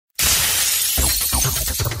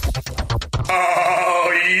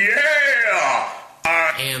Oh, yeah!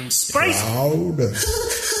 I am Space Proud.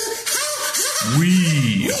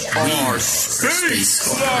 We are Space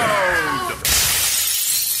Cloud!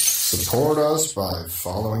 Support us by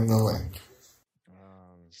following the link.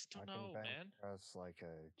 I can bench press like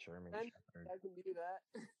a German Shepherd. I can do that.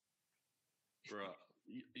 Bruh,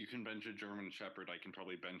 you can bench a German Shepherd. I can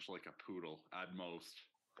probably bench like a poodle at most.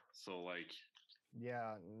 So like,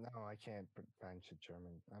 Yeah, no, I can't bench a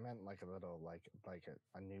German. I meant like a little, like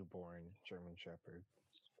a newborn German Shepherd.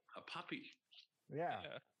 a puppy.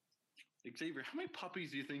 Yeah. Xavier, how many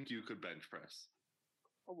puppies do you think you could bench press?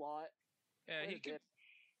 A lot. Yeah, he could.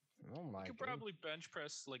 Oh my. He could probably bench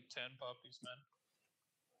press like 10 puppies, man.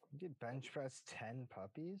 You could bench press 10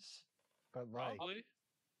 puppies, but Probably.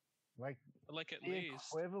 like at the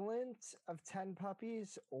least equivalent of 10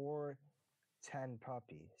 puppies or 10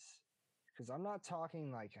 puppies. Because I'm not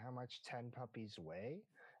talking like how much 10 puppies weigh.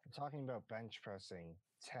 I'm talking about bench pressing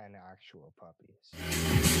 10 actual puppies.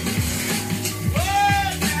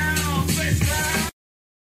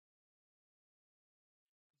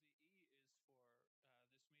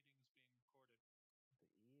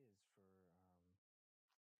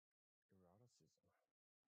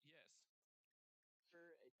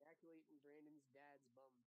 Ejaculating Brandon's dad's bum.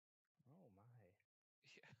 Oh my.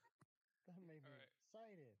 Yeah. That made me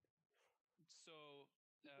excited. So,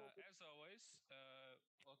 as always,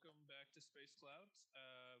 welcome back to Space Cloud.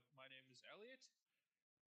 My name is Elliot.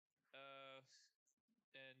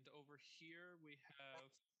 And over here we have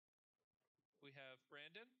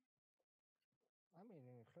Brandon. I'm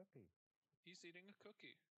eating a cookie. He's eating a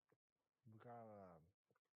cookie. We got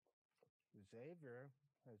Xavier,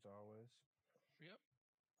 as always. Yep.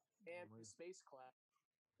 And Space Cloud.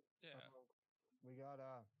 Yeah. We got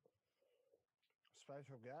a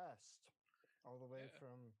special guest all the way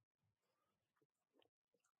from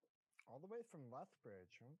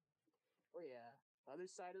Lethbridge, huh? Oh yeah, other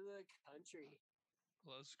side of the country.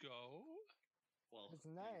 Let's go. Well, his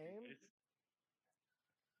name.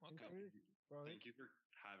 Thank you for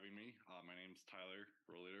having me. My name's Tyler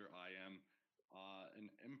Rolliter. I am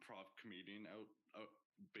an improv comedian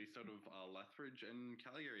based out of Lethbridge and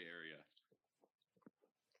Calgary area.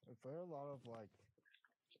 Is there a lot of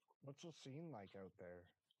what's the scene like out there,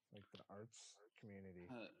 like the arts community?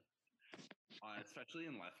 Especially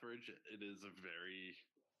in Lethbridge, it is a very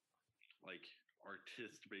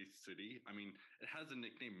artist-based city. I mean, it has a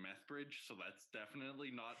nickname Methbridge, so that's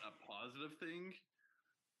definitely not a positive thing.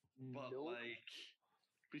 But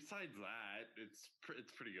besides that, it's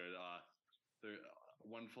pretty good. There are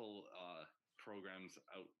wonderful programs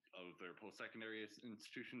out of their post-secondary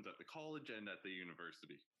institutions at the college and at the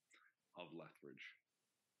University of Lethbridge.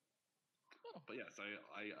 Oh. But yes,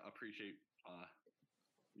 I appreciate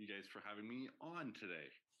you guys for having me on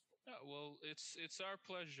today. Well, it's our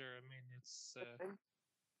pleasure. I mean, it's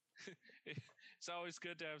it's always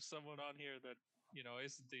good to have someone on here that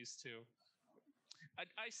isn't these two.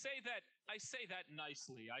 I say that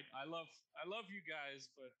nicely. I love you guys,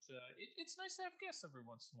 but it's nice to have guests every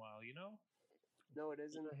once in a while, you know. No, it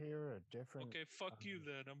isn't. I hear a different. Okay, fuck you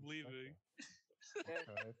then. I'm leaving.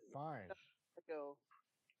 Okay, fine. Go.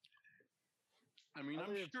 I mean,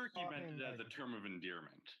 I'm sure he meant it as a term of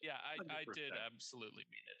endearment. Yeah, I did absolutely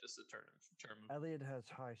mean it as a term of. Elliot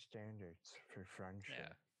has high standards for friendship.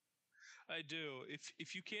 Yeah, I do.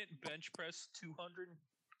 If you can't bench press 275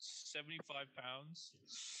 pounds,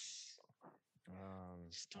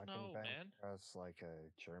 I can bench press like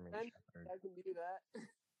a German Shepherd. I can do that.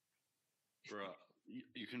 Bruh,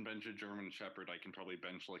 you can bench a German Shepherd. I can probably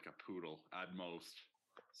bench like a poodle at most.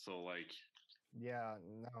 So like. Yeah,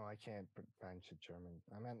 no, I can't bench a German.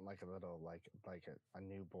 I meant like a little, like a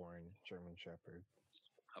newborn German Shepherd.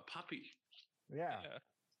 A puppy. Yeah.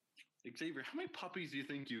 Xavier, how many puppies do you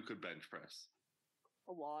think you could bench press?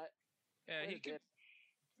 A lot. Yeah, he could.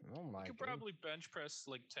 Oh my. He could probably bench press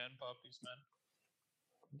like 10 puppies, man.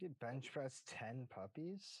 You could bench press 10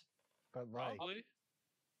 puppies, but probably.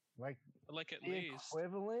 Like at the least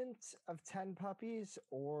equivalent of 10 puppies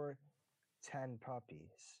or 10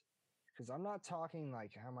 puppies. Because I'm not talking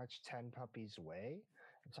like how much 10 puppies weigh.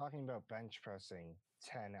 I'm talking about bench pressing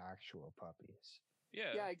 10 actual puppies.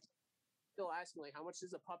 Yeah. Yeah. Still asking how much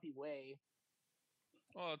does a puppy weigh?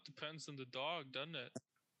 Well, it depends on the dog, doesn't it?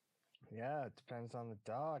 Yeah, it depends on the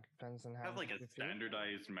dog. Depends on how. I have like a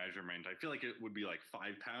standardized measurement. I feel like it would be like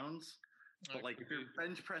 5 pounds. But like if you're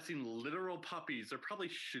bench pressing literal puppies, they're probably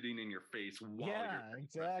shitting in your face while you're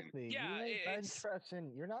exactly. Yeah,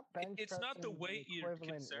 you're not bench pressing. It's not the weight you're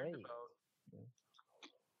concerned about.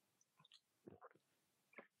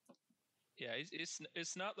 Yeah,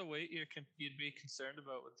 it's not the weight you'd be concerned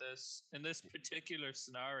about with this in this particular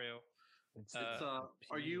scenario. It's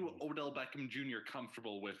Are you Odell Beckham Jr.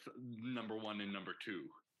 comfortable with number 1 and number 2?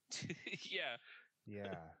 Yeah.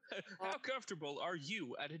 Yeah. How comfortable are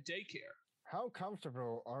you at a daycare? How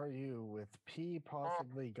comfortable are you with pee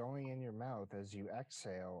possibly going in your mouth as you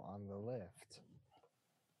exhale on the lift?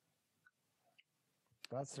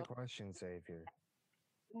 That's the question, Xavier.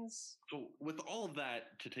 So, with all of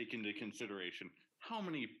that to take into consideration, how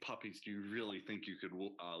many puppies do you really think you could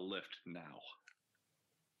lift now?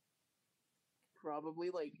 Probably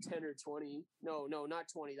like 10 or 20. No, not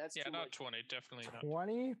 20. That's too not much. 20. Definitely not.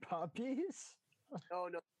 20 puppies? No.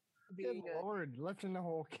 Good Lord, lifting the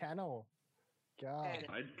whole kennel. God.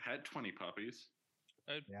 I'd pet 20 puppies.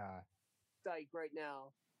 Yeah. Like right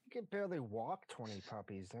now. You can barely walk 20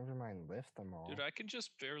 puppies, never mind lift them all. Dude, I can just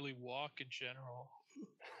barely walk in general.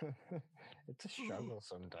 It's a struggle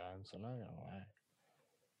sometimes, I'm not gonna lie.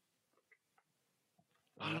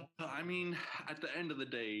 I mean, at the end of the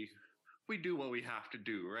day, we do what we have to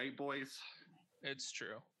do, right, boys? It's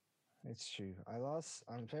true. It's true.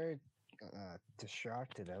 I'm very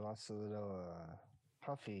distracted. I lost a little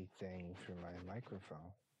puffy thing for my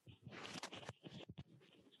microphone.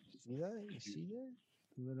 See that? You see that?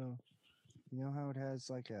 Little, you know how it has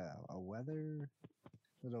like a weather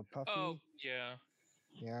little puffy? Oh, yeah.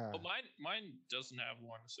 Yeah. Well, mine doesn't have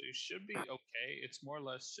one, so you should be okay. It's more or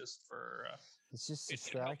less just for. It's just it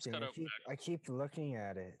helps distracting. cut out I keep looking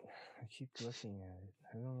at it. I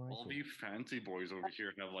don't like All it. you fancy boys over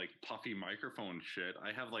here have like puffy microphone shit.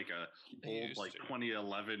 I have like a They old used like to.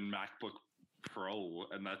 2011 MacBook Pro,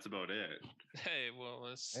 and that's about it. Hey, well,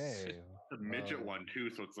 it's Hey. The midget well, one too,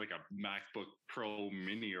 so it's like a MacBook Pro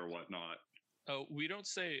Mini or whatnot. Oh, we don't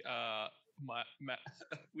say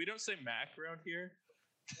we don't say Mac around here.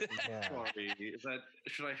 Yeah. Sorry,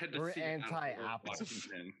 should I head to We're Seattle or anti-Apple.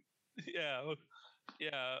 Washington? Yeah.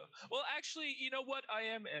 Well, actually, you know what? I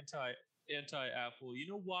am anti-Apple. You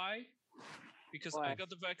know why? Because I Why? got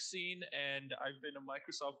the vaccine and I've been a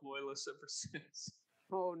Microsoft loyalist ever since.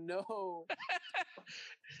 Oh no.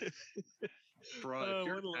 Bro, Oh, if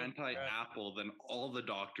you're what a little anti-Apple, then all the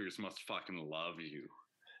doctors must fucking love you.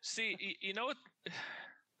 See, you know what?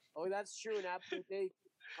 Oh, that's true. An apple a day.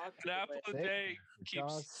 An apple a Sake, day for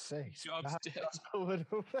God's keeps sakes. jobs back dead. up a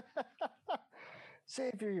little bit.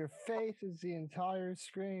 Xavier, your face is the entire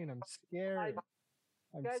screen. I'm scared.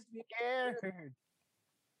 I'm Guys, scared.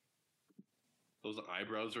 Those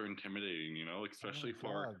eyebrows are intimidating, you know, especially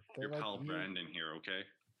for God, they're your like pal you. Brandon here, okay?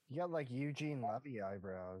 You got like Eugene Levy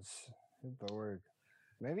eyebrows. Good Lord.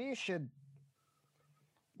 Maybe you should.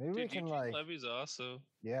 Maybe we Dude, can Eugene like. Levy's awesome.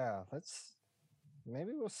 Yeah, let's. Maybe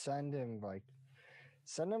we'll send him like.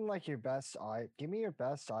 Send him like your best give me your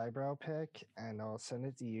best eyebrow pick, and I'll send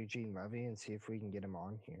it to Eugene Levy and see if we can get him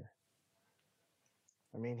on here.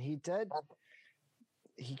 I mean, he did.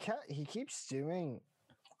 He keeps doing.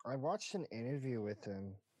 I watched an interview with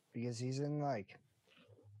him because he's in like.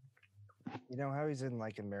 You know how he's in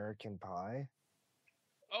like American Pie?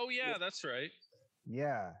 Oh yeah, that's right.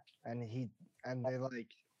 Yeah, and they like,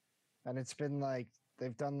 and it's been like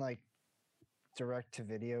they've done like direct to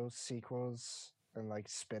video sequels and like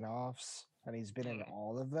spin-offs, and he's been in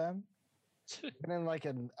all of them. Been in like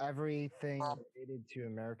everything related to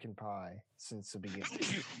American Pie since the beginning.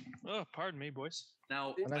 Oh, pardon me, boys.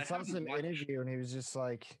 Now, And I saw haven't some watched- interview, and he was just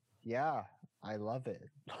like, "Yeah, I love it.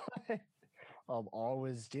 I'll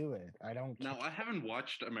always do it. I don't." Now, I haven't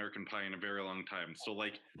watched American Pie in a very long time, so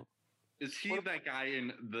like, is he that guy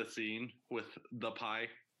in the scene with the pie?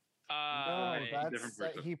 No, different that's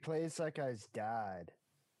person. he plays that guy's dad.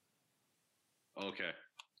 Okay.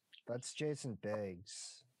 That's Jason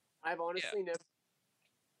Biggs. I've honestly never.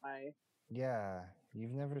 Yeah,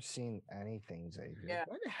 you've never seen anything, Xavier. Yeah.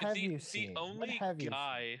 What have you seen? The What only have you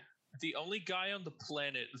guy, the only guy on the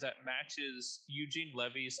planet that matches Eugene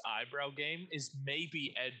Levy's eyebrow game is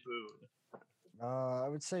maybe Ed Boon. seen? I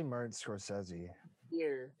would say Martin Scorsese.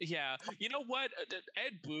 Here. Yeah, you know what?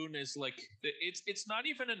 Ed Boon is like it's not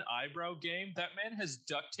even an eyebrow game. That man has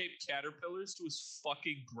duct taped caterpillars to his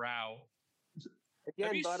fucking brow. Again,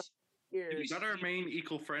 Have you but s- here. have you Got to remain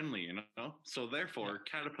eco-friendly, you know. So therefore,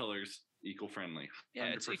 caterpillars eco-friendly. Yeah,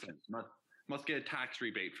 it's 100%. Must get a tax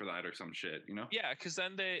rebate for that or some shit, you know. Yeah, because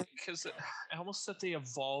I almost said they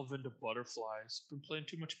evolve into butterflies. Been playing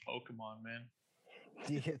too much Pokemon, man.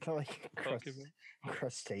 Do you get the, like Pokemon.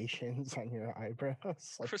 crustaceans on your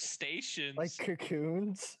eyebrows? Crustaceans. Like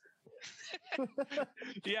cocoons?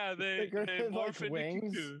 Yeah, they Like, are they like morph into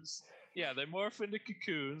wings? cocoons. Yeah, they morph into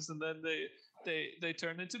cocoons, and then they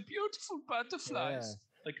turn into beautiful butterflies.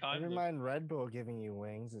 Like Never Heimlich. mind Red Bull giving you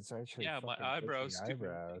wings. It's actually Yeah, my fucking eyebrows bushy give me-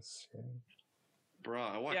 eyebrows. Yeah.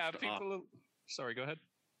 Bruh, I watched Yeah, Up. people. Sorry, go ahead.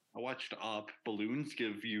 I watched Up. Balloons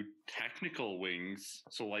give you technical wings.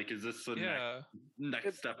 So, like, is this the Yeah,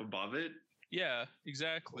 next step above it? yeah,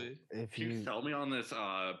 exactly. If Can you you sell me on this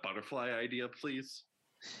butterfly idea, please?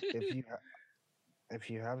 if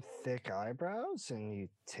you have thick eyebrows and you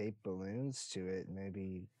tape balloons to it,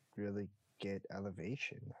 maybe really get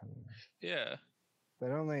elevation. I don't know. Yeah,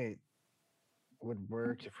 That only would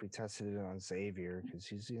work if we tested it on Xavier because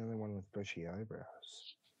he's the only one with bushy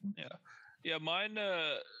eyebrows. yeah. Mine.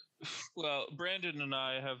 Well, Brandon and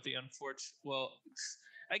I have the unfortunate. Well,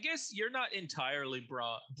 I guess you're not entirely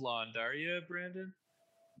blonde, are you, Brandon?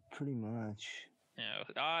 Pretty much. Yeah,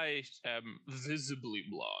 I am visibly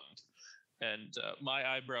blonde, and my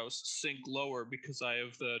eyebrows sink lower because I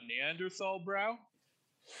have the Neanderthal brow.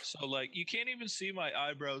 So, like, you can't even see my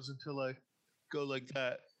eyebrows until I go like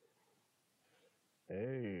that.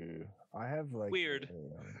 Oh, I have like Weird.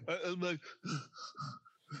 I'm like,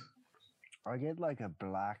 I get like a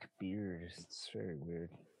black beard. It's very weird.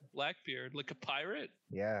 Blackbeard, like a pirate.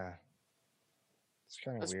 Yeah, it's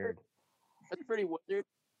kind of That's weird. That's pretty weird.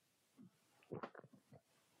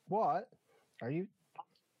 What? Are you?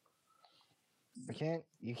 I can't.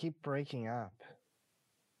 You keep breaking up.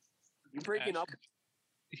 You're breaking up.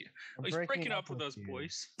 I'm He's breaking up with us, you.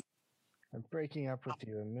 boys. I'm breaking up with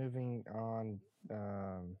you. I'm moving on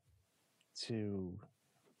to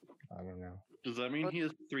I don't know. Does that mean he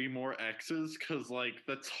has 3 more X's? Because, like,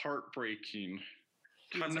 that's heartbreaking.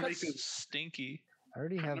 Time to make a, Stinky. I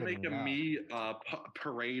already time have to make a enough. me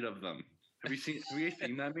parade of them. Have you seen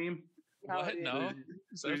that meme? What? No.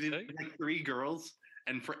 Is that a There's these, thing? like, 3 girls,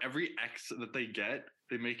 and for every X that they get,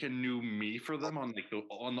 they make a new me for them on like the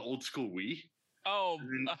old school Wii. Oh,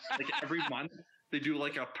 And then, like every month, they do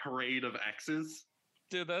like a parade of X's.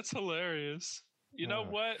 dude, that's hilarious. You know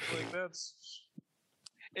Oh, what? Like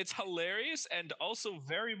it's hilarious and also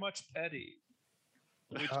very much petty.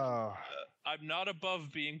 Which Oh I'm not above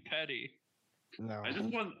being petty. no. I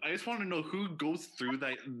just want to know who goes through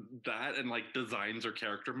that and like designs or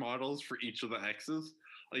character models for each of the X's.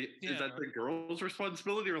 Like, is that Yeah. the girl's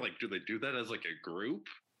responsibility, or like do they do that as like a group?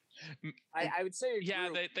 I would say a Yeah,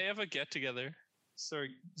 group. they have a get together.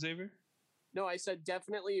 Sorry, Xavier. No, I said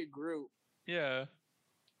definitely a group. Yeah,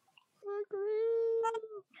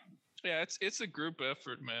 yeah. It's a group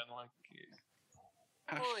effort, man. Like,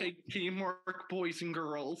 Hashtag teamwork, boys and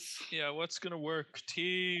girls. yeah, what's gonna work?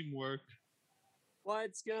 Teamwork.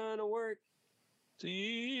 What's gonna work?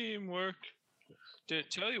 Teamwork. Dude,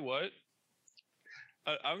 tell you what.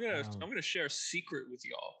 I'm gonna share a secret with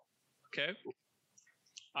y'all. Okay.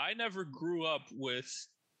 I never grew up with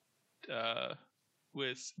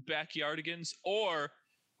backyardigans or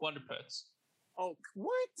Wonder Pets. Oh,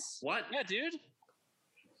 what? What? Yeah, dude.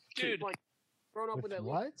 Dude. Like, grown up with With that.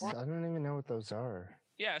 what? Little, I don't even know what those are.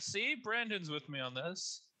 Yeah. See, Brandon's with me on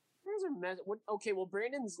this. those are what? Okay, well,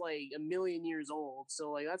 Brandon's like a million years old,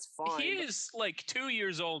 so like that's fine. He is like 2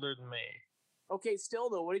 years older than me. Okay, still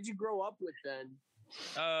though, what did you grow up with then?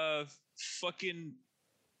 Fucking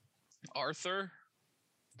Arthur.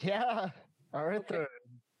 Yeah, Arthur.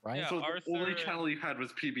 Right? Yeah, So the only Arthur- channel you had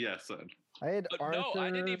was PBS then. I had Arthur. No, I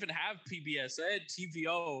didn't even have PBS. I had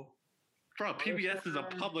TVO. Bro, PBS is a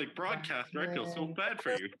public broadcaster. I feel so bad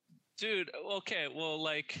for you. Dude, okay, well,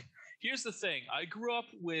 like, here's the thing. I grew up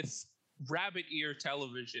with rabbit ear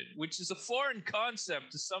television, which is a foreign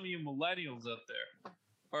concept to some of you millennials out there.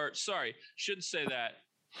 Or, sorry, shouldn't say that.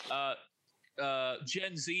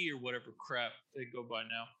 Gen Z or whatever crap they go by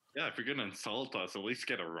now. Yeah, if you're gonna insult us, at least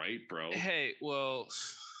get it right, bro. Hey, well,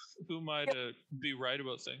 who am I to be right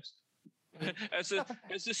about things? as a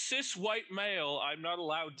cis white male, I'm not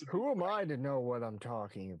allowed to. Who am I to know what I'm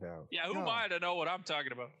talking about? Yeah, who am No. I to know what I'm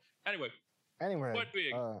talking about? Anyway, Anyway. Point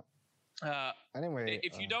being, Anyway.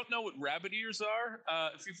 if you don't know what rabbit ears are,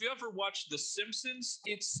 if you've ever watched The Simpsons,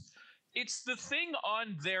 it's the thing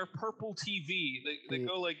on their purple TV. They The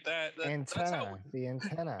go like that. That's antenna. how The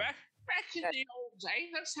antenna. back in the old day.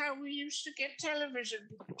 That's how we used to get television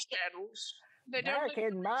channels. They don't Back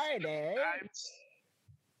in my day.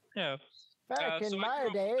 Yeah. Back so in I my grew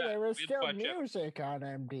up day, with that. there was We had still 5 channels. music on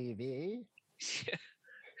MTV.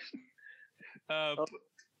 But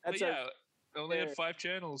That's yeah, only had fair. 5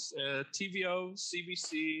 channels: TVO,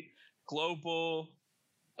 CBC, Global,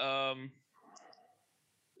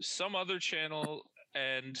 some other channel,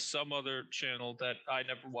 and some other channel that I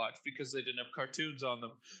never watched because they didn't have cartoons on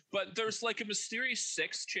them. But there's like a mysterious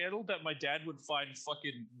 6th channel that my dad would find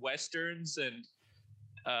fucking westerns and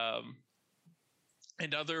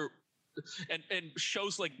other and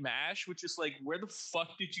shows like MASH, which is like, where the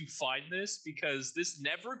fuck did you find this? Because this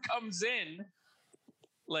never comes in.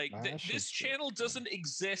 Like MASH this is channel doesn't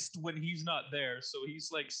exist when he's not there, so he's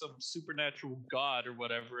like some supernatural god or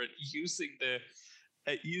whatever at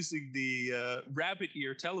using the rabbit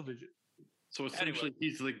ear television. So essentially,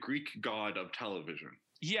 he's the Greek god of television.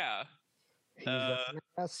 Yeah, He's a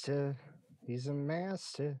master. He's a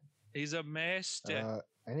master. he's a master.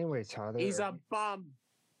 Anyway, Tyler, He's a bum.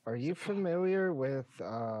 are you familiar with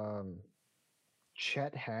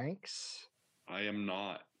Chet Hanks? I am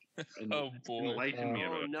not. Oh boy! Enlighten me Oh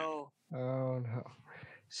about it. no. Oh no.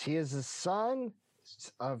 He is the son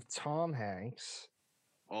of Tom Hanks.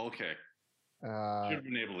 Okay. Should have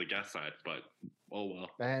been able to guess that, but oh well.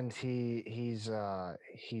 And he's a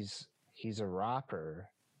rapper.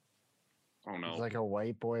 Oh no. He's like a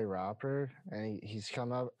white boy rapper, and he's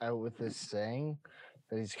come out with this thing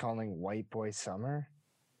that he's calling White Boy Summer,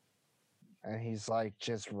 and he's like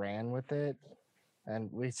just ran with it, and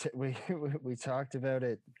we talked about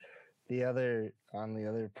it on the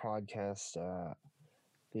other podcast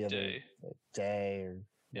the other day or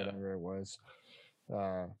whatever it was,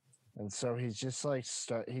 and so he's just like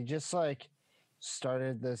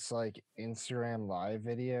started this like Instagram live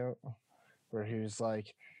video where he was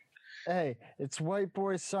like, "Hey, it's White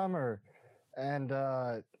Boy Summer," and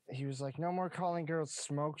he was like, "No more calling girls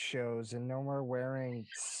smoke shows, and no more wearing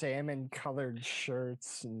salmon-colored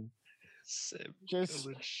shirts." And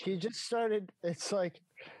he just started. It's like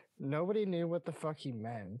nobody knew what the fuck he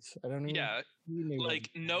meant. I don't even. Yeah, like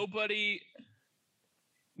nobody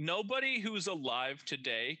who's alive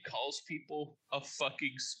today calls people a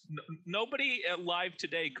fucking. Nobody alive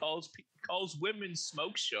today calls women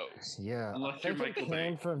smoke shows. Yeah, Unless you're Michael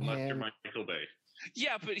Bay.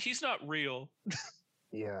 Yeah, but he's not real.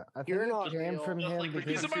 Yeah, I think You're it not came real. from Just him like the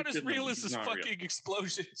because He's about as He's real as his not real. fucking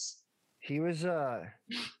explosions. he was oh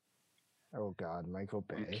god, Michael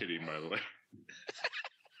I'm Bay. kidding, by the way.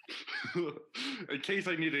 In case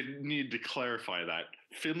I need to clarify that,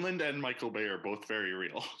 Finland and Michael Bay are both very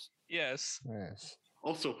real. Yes, Yes,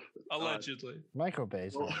 Also, allegedly. Michael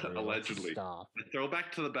Bay's not real. Allegedly. Stop.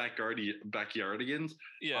 throwback to the Backyardigans.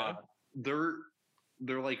 Yeah. Their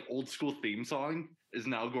like old school theme song is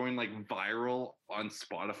now going like viral on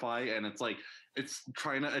Spotify, and it's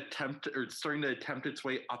starting to attempt its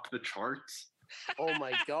way up the charts. Oh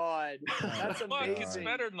my god. That's Fuck, amazing. it's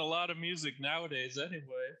better than a lot of music nowadays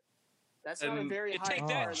anyway. That's not a And very You high take bar,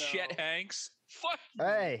 that, bar, Chet though. Hanks. Fuck. you.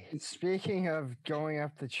 Hey, speaking of going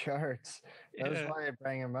up the charts, that's Yeah. why I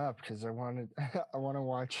bring him up because I want to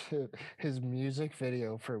watch his music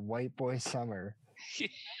video for White Boy Summer.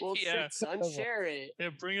 Well, Yeah. shit, son, share it. Yeah,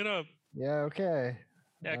 bring it up. Yeah, okay.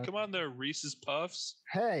 Yeah, come on there, Reese's Puffs.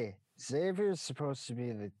 Hey, Xavier's supposed to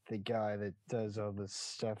be the guy that does all this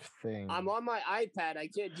stuff thing. I'm on my iPad. I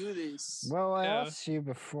can't do this. Well, I Yeah. asked you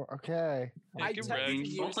before. Okay. Yeah, I get texted wrecked.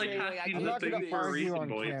 you Don't, like, saying, like, I asking I'm the not can't going do to for a this. argue reason, on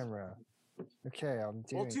boys. camera. Okay, I'm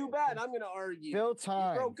doing Well, too it. bad. I'm going to argue. Fill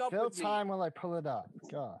time. broke up Fill with me. time while I pull it up.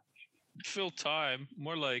 God. Phil Time.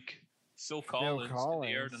 More like Phil Collins, in the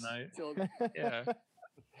air Collins. tonight. Phil- Yeah.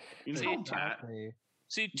 You See, know that. Exactly.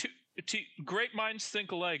 See, great minds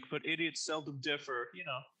think alike, but idiots seldom differ. You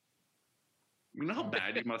know. You know how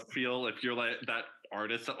bad you must feel if you're like that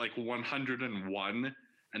artist at like 101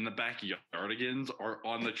 and the Backyardigans are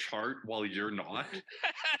on the chart while you're not.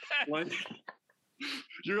 Like,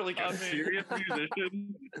 you're like a I mean- serious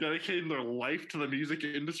musician dedicating their life to the music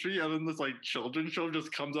industry, and then this like children's show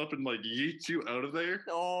just comes up and like yeets you out of there.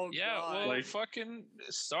 Oh, Yeah, God. well, Like- fucking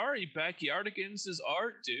sorry, Backyardigans is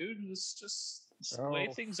art, dude. It's just it's the way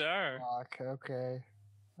Oh, things are. Fuck, okay.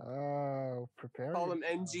 Oh, prepare. Call them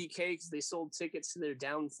yourself. NGK because they sold tickets to their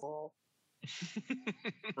downfall.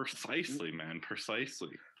 Precisely, man. Precisely.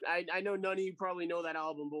 I know none of you probably know that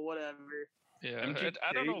album, but whatever. Yeah,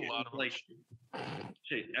 I don't know a lot of like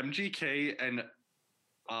okay, MGK and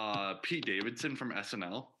Pete Davidson from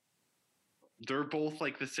SNL. They're both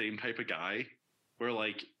like the same type of guy where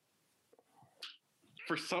like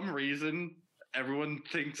for some reason everyone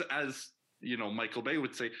thinks, as you know, Michael Bay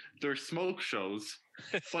would say, they're smoke shows,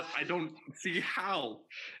 but I don't see how.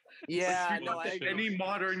 Yeah, Like, you no, look I at agree. any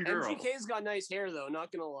modern girl. MGK's got nice hair though,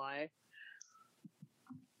 not gonna lie.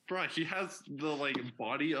 Bruh, he has the like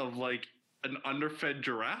body of like an underfed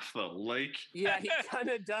giraffe though. Like Yeah, he kind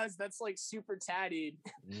of does. That's like super tatted.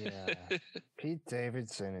 Yeah. Pete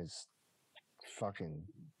Davidson is fucking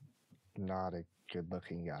not a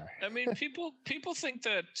good-looking guy. I mean, people think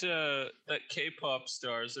that that K-pop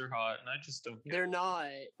stars are hot, and I just don't. Get They're not.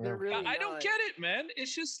 They're Yeah. really. I don't not. get it, man.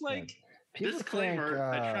 It's just like People Disclaimer: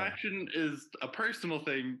 think, attraction is a personal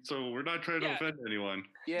thing, so we're not trying to Yeah. offend anyone.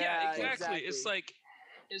 Yeah, exactly.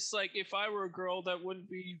 It's like if I were a girl, that wouldn't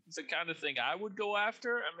be the kind of thing I would go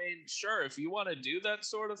after. I mean, sure, if you want to do that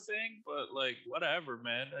sort of thing, but like whatever,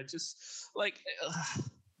 man. I just like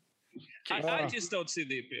I just don't see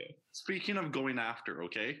the appeal. Speaking of going after,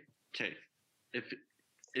 okay,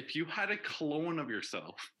 if you had a clone of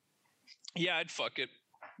yourself, Yeah, I'd fuck it.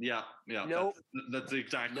 yeah, Nope. that's the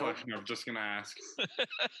exact Nope. question I was just gonna ask.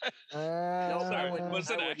 No, I Sorry, wouldn't. was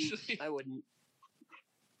it I wouldn't. actually? I wouldn't.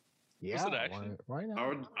 yeah, it actually? why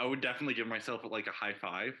not? I would definitely give myself like a high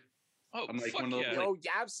five. Oh, I'm like fuck one of those, yeah. like- Oh,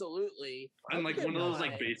 yeah, absolutely. And like Good one of those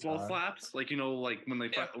like night. baseball slaps, like like when they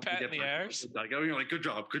Yeah, when pat they in the back up arse. the dugout, you're like, good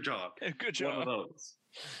job. Good One of job. those.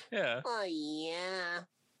 Yeah. Oh yeah.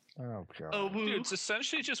 Oh god. Oh, woo. Dude, it's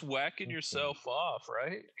essentially just whacking yourself off,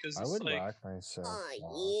 right? Because I it's would like, whack myself. off.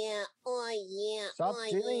 yeah. Oh yeah. Stop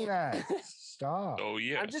doing that. Stop. oh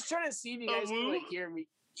yeah. I'm just trying to see if you Oh, guys can woo. like hear me.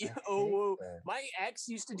 I Oh, hate whoa. that. My ex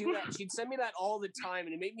used to do that. She'd send me that all the time,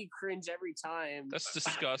 and it made me cringe every time. That's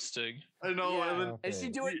disgusting. I know. Yeah. And then, And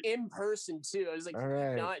she'd do it in person too. I was like, All "Can you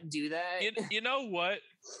right. not do that?" You know what?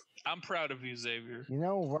 I'm proud of you, Xavier. You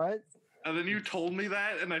know what? and then you told me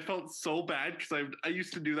that, and I felt so bad because I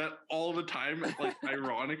used to do that all the time, like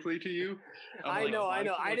ironically to you. I'm I like, know. "Oh, I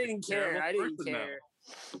feel like a didn't care. terrible I didn't person now." care.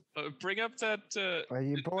 Bring up that. Are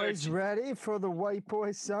you boys ready for the white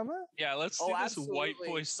boy summer? Yeah, let's Oh, do this white absolutely.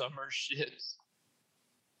 boy summer shit.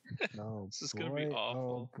 No. This is gonna be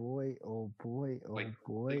awful. Oh boy. Oh boy. Oh Like,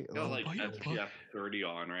 boy. They got like boy, oh, boy. SPF 30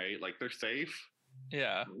 on, right? Like they're safe.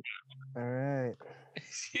 Yeah. All right.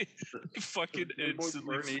 Fucking Good boy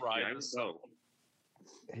instantly burn fried AGI, us. no.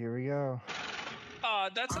 Here we go.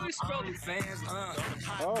 That's how you spell it. Fans, hot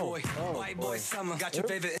Oh, boy, oh, white boy. boy, summer. Got your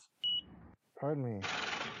Oops. favorite. Pardon me.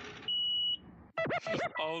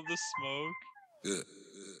 All the smoke.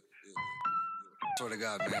 Swear to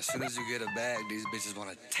God, man. As soon as you get a bag, these bitches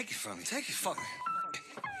want to take it from me. Take it from me.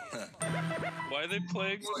 Why are they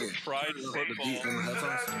playing fried The beat football? in the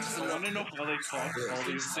headphones. I want to know how they caught all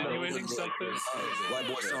these Insinuating something? White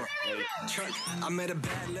boy summer. Church. I met a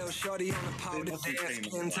bad little shorty on the pole to must be dance.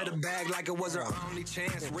 famous Into the now. bag like it was her only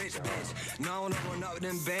chance. Rich bitch. Known over up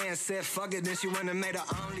them bands. Said fuck it, then she went and made her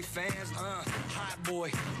OnlyFans. Hot boy,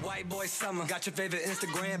 white boy summer. Got your favorite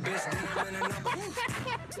Instagram bitch. DM in a number.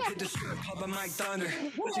 Hit the strip club, I'm like thunder.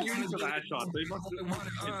 What you Used for that shot. They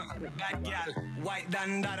must Bad gal, white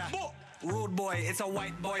dandada. Rude boy, it's a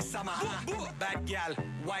white boy summer. Bad gal,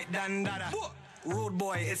 white dandada. Rude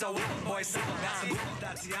boy, it's a white boy summer.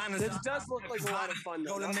 That's Gianna's. This does look like a lot of fun,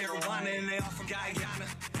 though. Go to Not gonna lie. marijuana and they off of Guyana.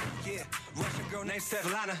 Yeah, Russian girl named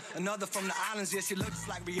Svetlana. Another from the islands, yeah, she looks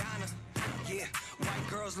like Rihanna. Yeah, white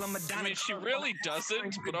girls love Madonna. I mean, she really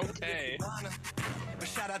doesn't, but okay. But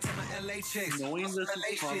shout out to my LA chicks. Knowing this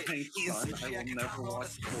LA is Tom shit. Hanks' Eating son, sushi, I will can never tell watch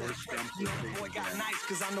all Forrest the Gump You know, this boy got again. nice,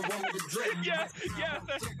 cause I'm the one with the drip. Yeah.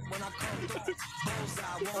 When I come through, bullseye,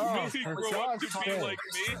 Oh, Will he for grow up to God's be sake. like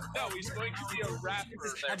me? No, he's going to be a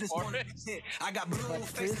rapper. I just want Forrest. it. I got blue But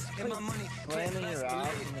faces please in my quit money. slamming Let's your ass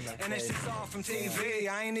believe. in the And it's face. just all from TV.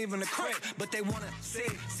 I ain't even a crip, but they wanna say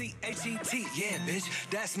C-H-E-T. Yeah, bitch,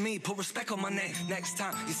 that's me. Put respect on my name. Next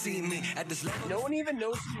time you see me at this level. No one even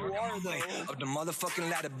knows who you are, though. Of the motherfucking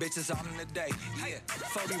ladder, bitches all in the day. Yeah,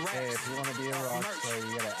 40 racks. Hey, if you want to be a rock Merch. star,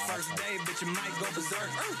 you gotta act First like day, bitch, you might go berserk.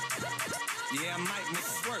 Yeah, I might make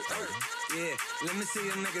it twerk. Yeah, let me see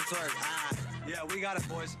a nigga twerk. Yeah, we got it,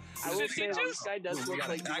 boys. I will Did he say this just- guy does We look got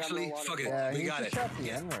like it. he's Actually, having a lot fuck of it. fun. Yeah, We he got just it. shot the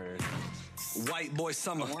Yeah. N-word. White boy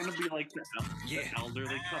summer. I want to be like the Yeah.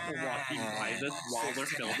 elderly couple walking by this while they're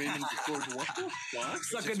filming and just going, what the fuck?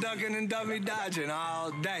 Sucker ducking and dummy dodging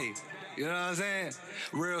all day. You know what I'm saying?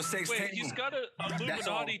 Real 16. Wait, he's got a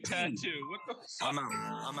Illuminati tattoo. What the fuck? I'm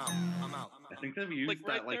out. I think they've used Like,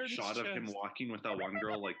 right that there like in his shot of him chest. walking with that one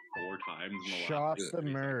girl like 4 times in the last. Shop Yeah. the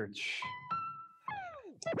merch.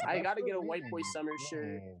 I That's gotta what get a we white boy need. summer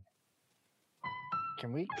shirt. Yeah.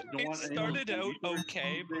 Can we? Don't It want any started out movies.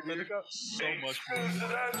 okay, but then it got so much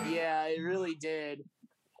worse. Yeah, it really did.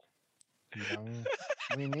 Young.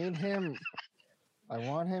 We need him. I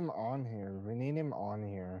want him on here. We need him on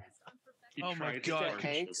here. He Oh my tried to god, start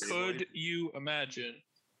Hanks? with could you imagine?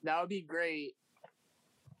 That would be great.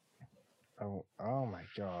 Oh my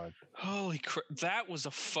god. Holy crap, that was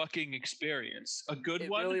a fucking experience. A good It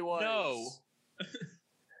one? really was. No.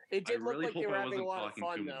 It did I look really like they hope were I having a wasn't lot of talking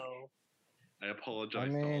fun, too much. though. I apologize. I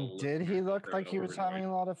to mean, all did he listeners look for like he was overdoing having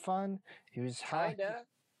a lot of fun? He was having, Kinda.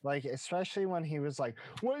 like, especially when he was like,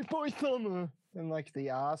 "White boy summer," and like the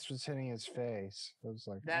ass was hitting his face. It was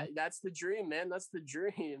like, what? That's the dream, man. That's the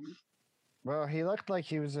dream. Well, he looked like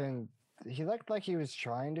he was in he looked like he was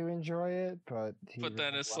trying to enjoy it, but But then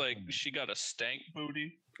really it's like wasn't. she got a stank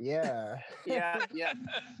booty. Yeah. Yeah.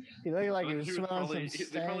 He looked like I he think was he smelling probably, some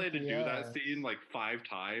they probably had to stanky do that ass. scene like 5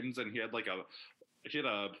 times, and he had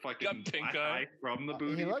a fucking pink black eye. from the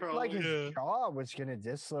booty. He looked probably. like his Yeah. jaw was gonna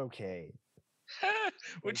dislocate.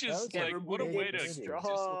 Which That is was a like, what a big way to booty.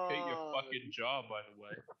 dislocate your fucking jaw, by the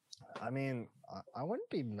way. I mean, I wouldn't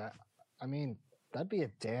be mad. I mean, that'd be a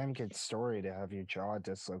damn good story to have your jaw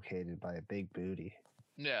dislocated by a big booty.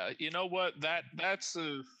 Yeah, you know what? That's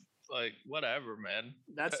like whatever, man.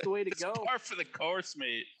 That's the way to It's go. par for the course,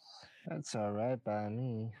 mate. That's all right by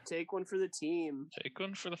me. Take one for the team. Take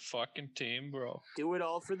one for the fucking team, bro. Do it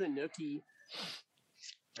all for the nookie.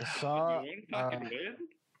 I saw. You want to fucking win?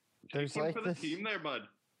 There's One like for the this. team there, bud.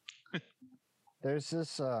 There's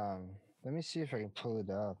this. Let me see if I can pull it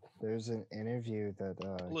up. There's an interview that.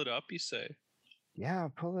 Pull it up, you say? Yeah,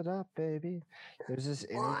 pull it up, baby. There's this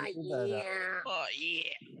interview that. Oh yeah.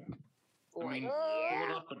 I mean, pull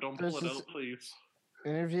it up, but don't There's pull it this- out, please.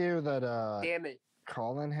 Interview that Damn it.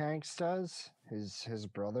 Colin Hanks does. His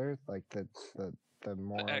brother, like the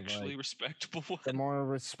more Actually like, respectable one. the more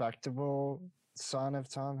respectable son of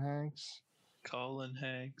Tom Hanks. Colin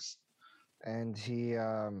Hanks. And he's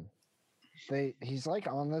like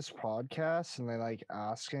on this podcast and they like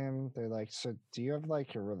ask him, they're like, so do you have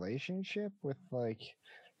like a relationship with like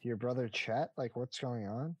your brother Chet? Like what's going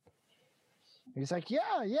on? He's like, yeah.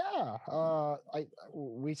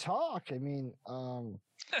 We talk. I mean,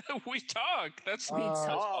 We talk. That's We that's talk.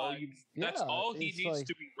 all. That's yeah, all he it's needs like-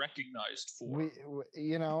 to be recognized for.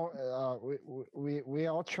 we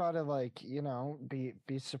all try to like be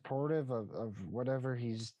supportive of whatever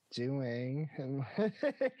he's doing, and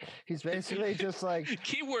he's basically just like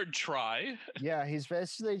Keyword try. he's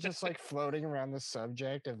basically just like floating around the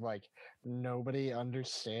subject of like nobody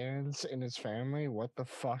understands in his family what the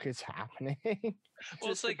fuck is happening.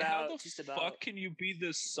 Well, it's Just like, about- how just the about. fuck can you be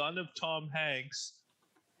the son of Tom Hanks?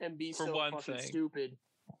 And be For so one fucking thing. stupid.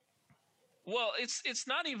 Well, it's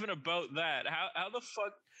not even about that. How the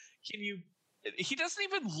fuck can you? He doesn't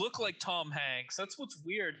even look like Tom Hanks. That's what's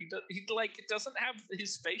weird. He doesn't have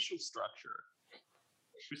his facial structure.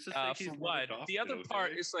 Who's to say he's For not one, adopted, the other part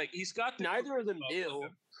okay? is like he's got the Neither of them charisma do. of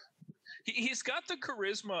him. He's got the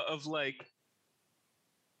charisma of like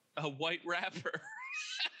a white rapper.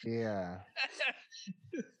 Yeah.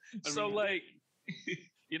 So mean- like,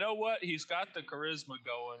 you know what? He's got the charisma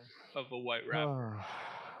going of a white rapper,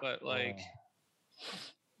 but like,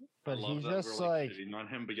 but I love he's that just we're like shitting on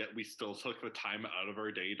him, but yet we still took the time out of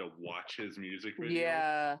our day to watch his music video.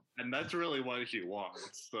 Yeah. And that's really what he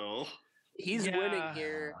wants. So He's Yeah. winning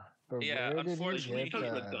here. but Yeah, where did he unfortunately, we get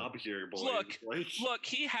took the that? dub here, boys. Look, look,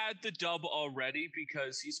 he had the dub already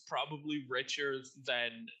because he's probably richer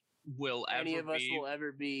than will Any ever of us be. will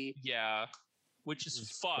ever be. Yeah, which is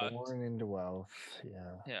He's fucked. born into wealth.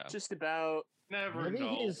 Yeah. Yeah. Just about. Never Maybe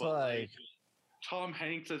know. he's but like- Tom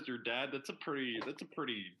Hanks as your dad. That's a pretty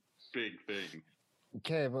big thing.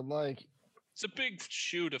 Okay, but like It's a big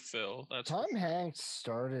shoe to fill. That's Tom Hanks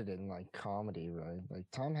started in like comedy, right? Like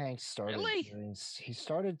Tom Hanks started. Really? He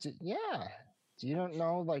started to. Yeah. Do you don't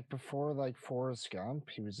know like before like Forrest Gump?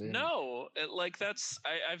 He was in. no, like that's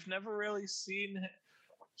I've never really seen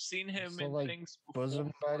him So, in like, things before.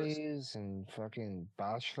 Bosom Buddies and fucking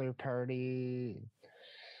Bachelor Party.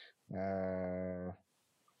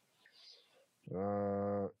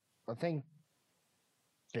 I think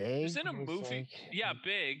Big. He was in a was, movie. like- Yeah,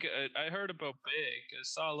 Big. I heard about Big. I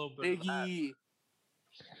saw a little bit of that. Biggie.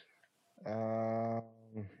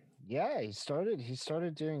 Yeah, he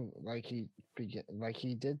started doing like he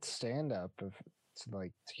did stand up to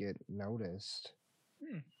get noticed.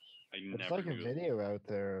 I There's never like a knew. video out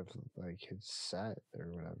there of like his set or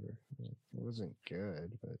whatever. It wasn't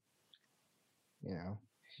good, but he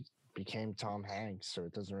became Tom Hanks, so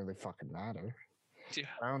it doesn't really fucking matter. Yeah.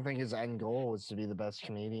 I don't think his end goal was to be the best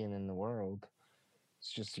comedian in the world.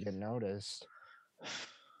 It's just to get noticed.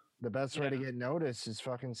 The best way to get noticed is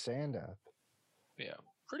fucking stand up. Yeah,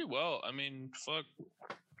 pretty well. I mean, fuck.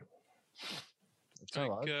 That's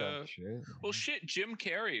how Like, I felt shit. Well, shit, Jim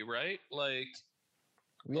Carrey, right? Like,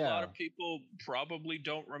 a lot Yeah, of people probably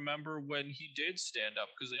don't remember when he did stand up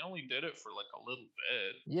because they only did it for like a little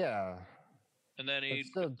bit, yeah. and then But he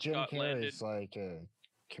still, Jim got Carrey landed. is like a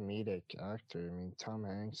comedic actor. I mean, Tom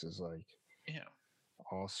Hanks is like Yeah.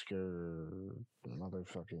 Oscar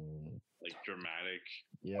motherfucking Like dramatic.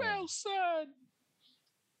 yeah. Well said.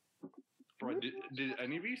 Bro, did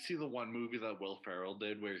any of you see the one movie that Will Ferrell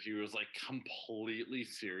did where he was like completely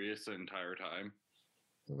serious the entire time?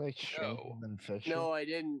 Like Stranger No. Than Fiction. No, I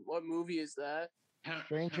didn't. What movie is that?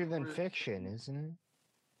 Stranger Than Fiction, isn't it?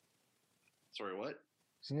 Sorry, what?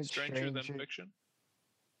 Isn't it Stranger Than Fiction.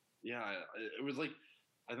 Yeah, it was like,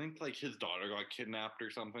 I think like his daughter got kidnapped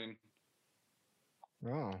or something,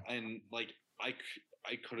 Oh, and like I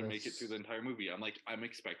couldn't make it through the entire movie. I'm like, I'm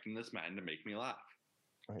expecting this man to make me laugh.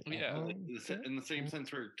 Yeah. Like, in the same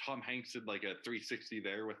sense where Tom Hanks did like a 360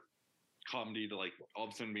 there with comedy to like all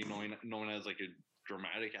of a sudden be known as like a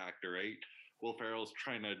dramatic actor, right? Will Ferrell's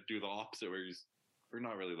trying to do the opposite, where he's, or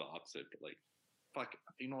not really the opposite, but like, fuck,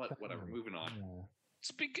 you know what? Whatever. Moving on. Yeah.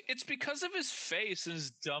 It's because of his face and his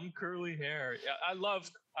dumb curly hair. Yeah, I love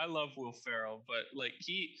Will Ferrell, but like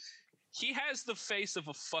he has the face of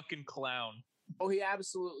a fucking clown. Oh, he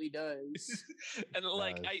absolutely does. And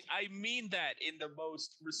like Nice. I mean that in the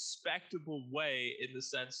most respectable way, in the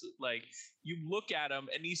sense that like you look at him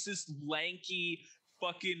and he's this lanky,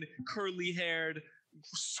 fucking curly haired,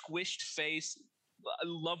 squished face,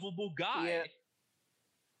 lovable guy. Yeah.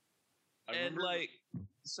 I And remember, like,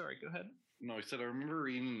 sorry, go ahead. no, he said, I remember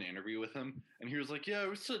reading an interview with him, and he was like, yeah, I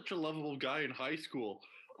was such a lovable guy in high school.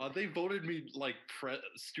 They voted me like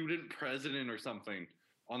student president or something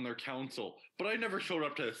on their council, but I never showed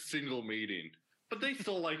up to a single meeting. But they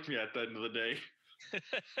still liked me at the end of the day.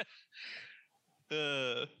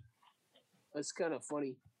 That's kind of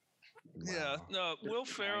funny. Yeah, Wow. no, Will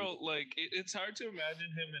Ferrell, like, it's hard to imagine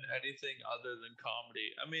him in anything other than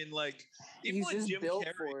comedy. I mean, like, even He's with just Jim built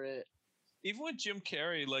Carrey, for it. even with Jim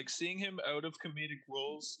Carrey, like, seeing him out of comedic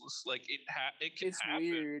roles, was like, it can It's happen.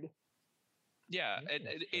 weird. Yeah, Yeah, and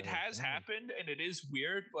it's it very has funny. happened, and it is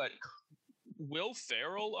weird, but Will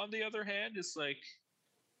Ferrell, on the other hand, is like,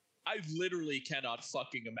 I literally cannot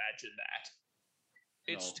fucking imagine that.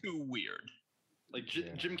 It's No. too weird. Like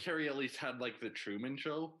Yeah. Jim Carrey at least had like the Truman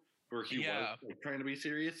Show, where he Yeah. was like, trying to be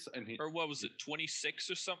serious, and he Or what was it, 26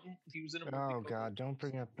 or something? He was in a movie. Oh called- God! Don't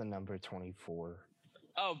bring up the number 24.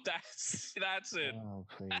 Oh, that's it. Oh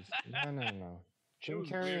please, no. It Jim was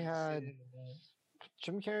Carrey weird had seeing that.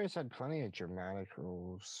 Jim Carrey's had plenty of dramatic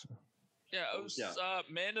roles. Yeah, it was Yeah.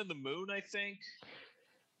 Man in the Moon, I think.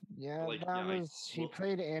 Yeah, Like, that yeah, was he well-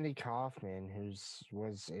 played Andy Kaufman,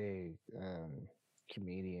 was a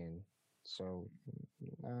comedian, so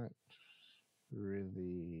not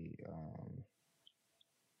really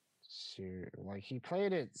like he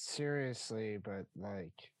played it seriously, but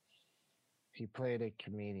like he played a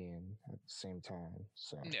comedian at the same time.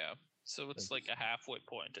 So Yeah, so it's like a halfway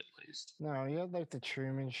point at least. no, he had like the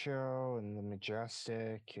Truman Show and the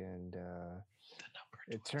Majestic and The number.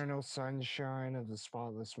 Eternal Sunshine of the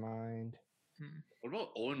Spotless Mind. What about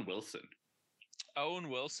Owen Wilson? Owen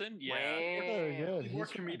Wilson, yeah. Very good. He's more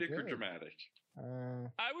He's really comedic or good. dramatic?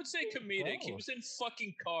 I would say comedic. He Oh. was in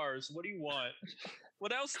fucking Cars. What do you want?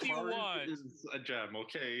 What else do you Cars want? is a gem,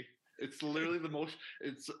 okay? It's literally the most.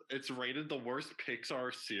 It's rated the worst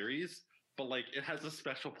Pixar series, but like it has a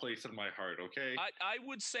special place in my heart. Okay. I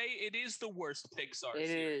would say it is the worst Pixar It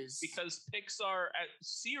series is. because Pixar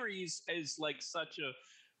series is like such a.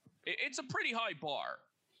 It's a pretty high bar.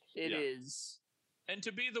 It Yeah. is. And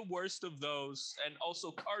to be the worst of those, and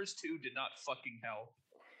also Cars 2 did not fucking help.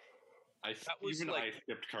 That was Even like- I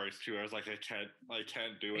skipped Cars 2. I was like, I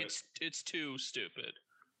can't do it. It's too stupid.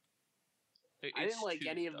 I It's didn't like too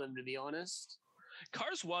any of dumb. them, to be honest.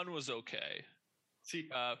 Cars 1 was okay. See,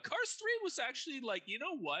 Cars 3 was actually like, you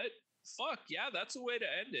know what? Fuck, yeah, that's a way to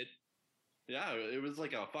end it. yeah, it was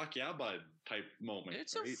like a fuck yeah, bud type moment.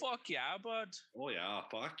 It's right? a fuck yeah, but Oh yeah,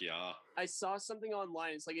 fuck yeah. I saw something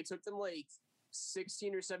online. It's like it took them like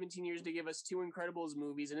 16 or 17 years to give us 2 Incredibles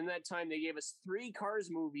movies, and in that time they gave us 3 Cars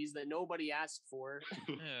movies that nobody asked for.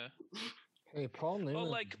 yeah. Hey, Paul Newman. Well,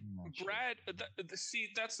 like Brad, see,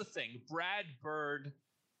 that's the thing. Brad Bird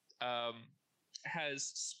has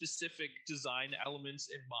specific design elements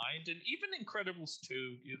in mind, and even Incredibles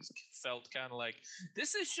 2 felt kind of like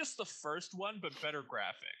this is just the first one, but better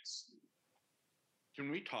graphics. Can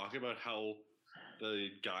we talk about how the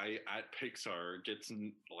guy at Pixar gets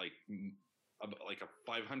like a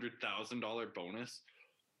 $500,000 bonus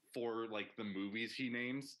for like the movies he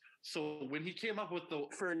names? So when he came up with the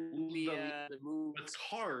movie. with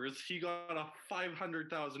Cars, he got a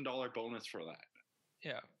 $500,000 bonus for that.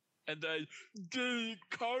 Yeah, and the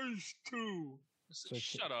Cars 2. So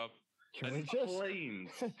Shut up. Can we And just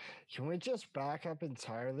planes. can we just back up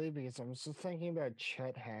entirely because I'm still thinking about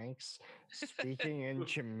Chet Hanks speaking in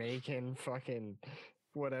Jamaican fucking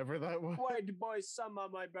whatever that was. White boy summer,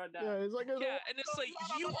 my brother. Yeah, it's like Yeah, and it's like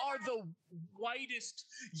you are the whitest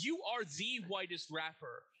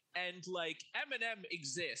rapper, and like Eminem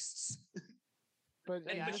exists. But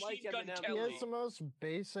And Yeah, I he like Machine Gun Eminem. Kelly. has the most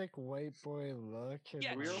basic white boy look. and,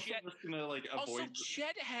 Yeah, We're like, also Chet- just gonna like Also, avoid.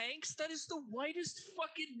 Chet Hanks, that is the whitest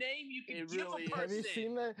fucking name you can It give really a is. person. have you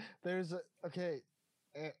seen that? There's a okay.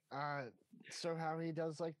 So how he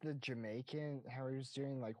does like the Jamaican, how he was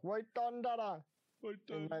doing like white dundada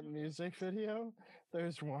in that music video.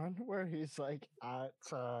 There's one where he's like at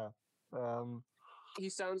He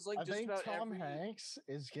sounds like I just think about Tom every. Hanks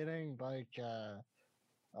is getting like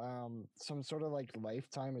some sort of like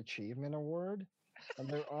lifetime achievement award. And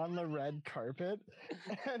they're on the red carpet,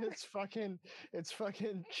 and it's fucking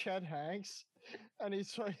Chet Hanks, and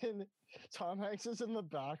he's fucking Tom Hanks is in the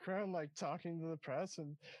background like talking to the press,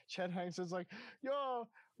 and Chet Hanks is like, "Yo,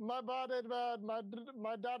 my body,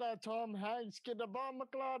 my dada Tom Hanks get the bomb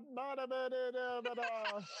clot,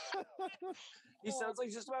 He sounds like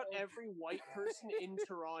just about every white person in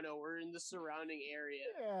Toronto or in the surrounding area.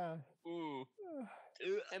 Yeah, Ooh.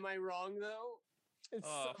 Am I wrong though? it's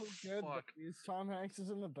Oh, so good. But fuck. Tom Hanks is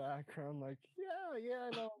in the background, like, yeah,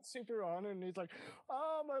 I know, I'm super honored. And he's like,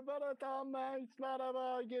 oh, my brother Tom Hanks,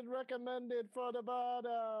 get recommended for the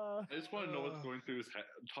bada. I just want to know what's going through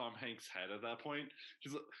Tom Hanks' head at that point.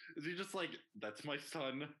 Is he just like, that's my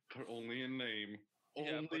son, but only in name?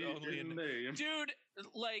 Yeah, but only in name. Dude,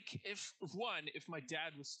 like, if my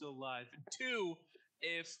dad was still alive, and two,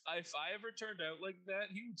 if I ever turned out like that,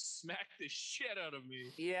 he would smack the shit out of me.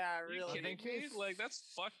 Yeah, Are you really. kidding me? Like,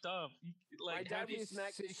 that's fucked up. My Like, dad how do you? would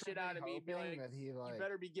smack the shit out of me and be hoping like, that he, "You like-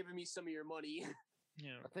 better be giving me some of your money."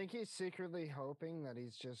 Yeah. I think he's secretly hoping that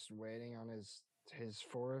he's just waiting on his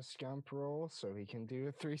Forrest Gump role so he can do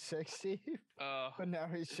a 360. But now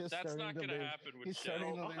he's just That's starting not to gonna lose. happen with He's Chet.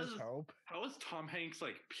 starting to How lose is- hope. How is Tom Hanks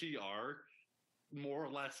like PR more or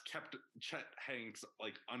less kept Chet Hanks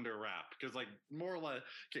like under wrap? Because like more or less,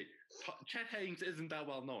 okay, Chet Hanks isn't that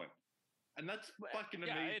well known, and that's fucking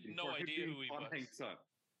amazing. Yeah, I had no for him idea being who he Tom was. Hanks' son.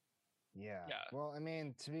 Yeah. Yeah. Well, I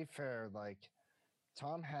mean, to be fair, like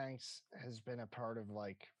Tom Hanks has been a part of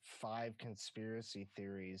like 5 conspiracy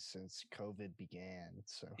theories since COVID began.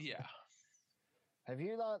 So Yeah. have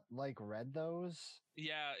you not like read those?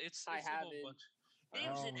 Yeah, it's I a whole haven't. bunch. He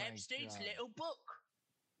was in Epstein's little book.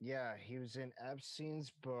 Yeah, he was in Epstein's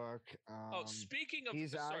book. Speaking of,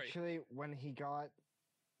 he's sorry, actually when he got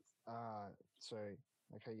sorry,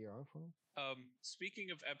 I cut you off. speaking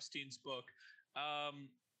of Epstein's book,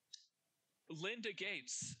 Linda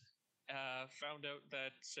Gates found out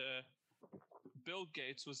that Bill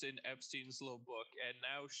Gates was in Epstein's little book, and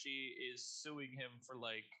now she is suing him for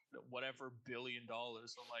like whatever $1 billion.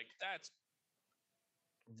 I'm like, that's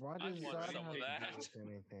What I is want that some of have to do that. with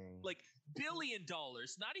anything? like $1 billion,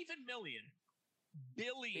 not even million,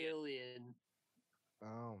 billion. Billion.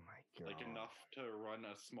 Oh my god! Like enough to run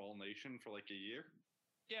a small nation for like a year.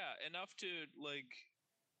 Yeah, enough to like,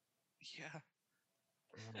 yeah.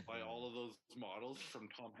 Buy all of those models from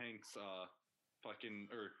Tom Hanks, or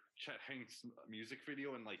Chet Hanks music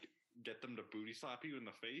video, and like get them to booty slap you in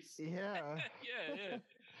the face. Yeah. Yeah.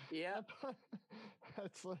 Yeah.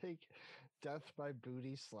 That's like death by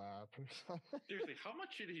booty slap or something. Seriously, how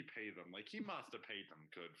much did he pay them? Like he must have paid them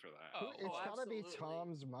good for that. Oh, It's gotta be absolutely.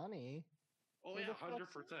 Tom's money. Oh who yeah, the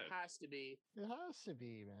fuck's- 100%. Has to be. It has to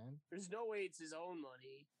be, man. There's no way it's his own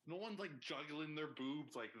money. No one's like juggling their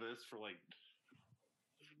boobs like this for like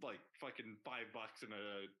fucking $5 in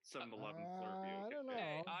a 7-Eleven Slurpee. I okay? don't know.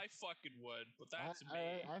 Hey, I fucking would, but that's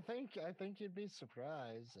me. I think you'd be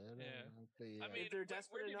surprised. I don't Yeah. know, the, I mean, If they're where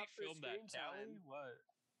desperate did he enough for film that? screen time. Cali? What?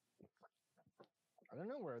 I don't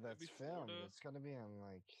know where that's Maybe filmed. Florida? It's gotta be on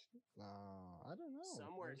like I don't know.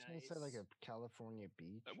 Somewhere I was gonna say like a nice. California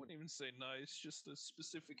beach. I wouldn't even say nice, just a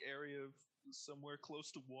specific area of somewhere close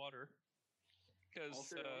to water. Because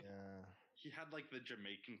Also, Yeah. he had like the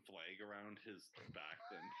Jamaican flag around his back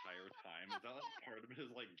the entire time. Is that like part of his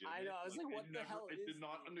like gimmick? I know, I was like, what the hell I is did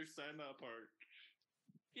not this? understand that part.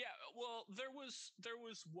 yeah, well, there was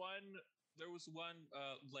one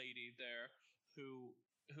lady there who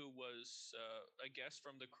was I guess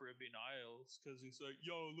from the Caribbean Isles, because he's like,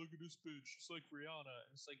 yo, look at this bitch, she's like Rihanna,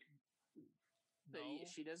 and it's like, But no.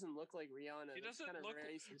 she doesn't look like Rihanna. She That's doesn't kind of look.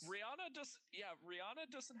 racist. Rihanna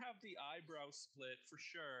doesn't have the eyebrow split for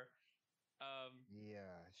sure.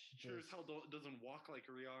 Yeah. She Sure as just, hell doesn't walk like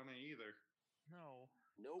Rihanna either. No.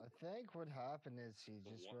 Nope. I think what happened is he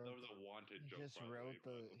That just was wrote a wanted he joke. just by the wrote way,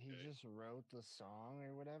 but he okay. just wrote the song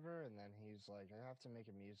or whatever, and then he's like, I have to make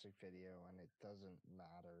a music video, and it doesn't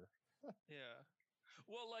matter. Yeah.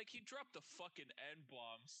 Well, like he dropped the fucking N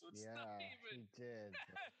bomb, so it's not Yeah, even. he did.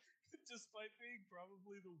 but- Despite being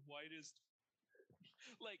probably the whitest,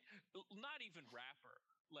 like not even rapper,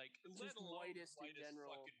 Like, Just let alone whitest in general.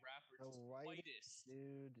 fucking rapper. The Just whitest.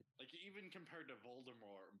 dude. Like even compared to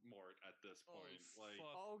Voldemort at this point, like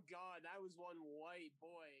fuck. Oh god, that was one white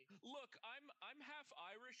boy. Look, I'm half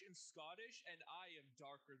Irish and Scottish, and I am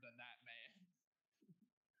darker than that man.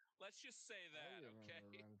 Let's just say that, I okay?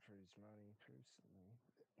 remember Renfrew's money personally.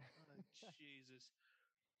 Oh, Jesus.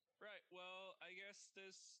 Right. Well, I guess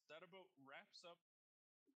that about wraps up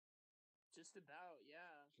Just about,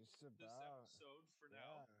 yeah. Just this about. episode for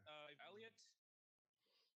now. Elliot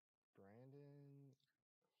Brandon.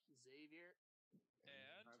 Xavier.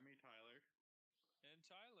 and have me, Tyler.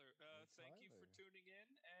 Tyler. Thank you for Tyler. tuning in,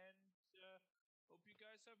 and hope you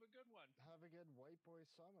guys have a good one. Have a good white boy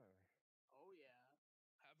summer. Oh yeah.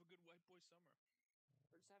 Have a good white boy summer. Or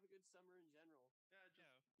just have a good summer in general. Yeah,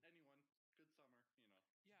 just anyone. Good summer, you know.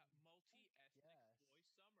 Yeah, multi-ethnic Yes. boy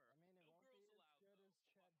summer. I mean, it No won't girls be as allowed, good though. as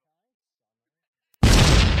Chet Hanks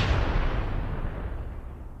summer.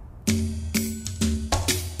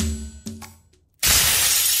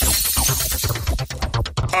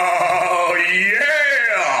 Oh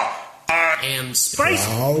yeah! I am Space.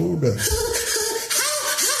 Loud.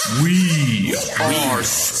 We are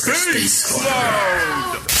Space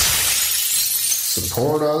Cloud.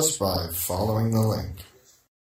 Support us by following the link.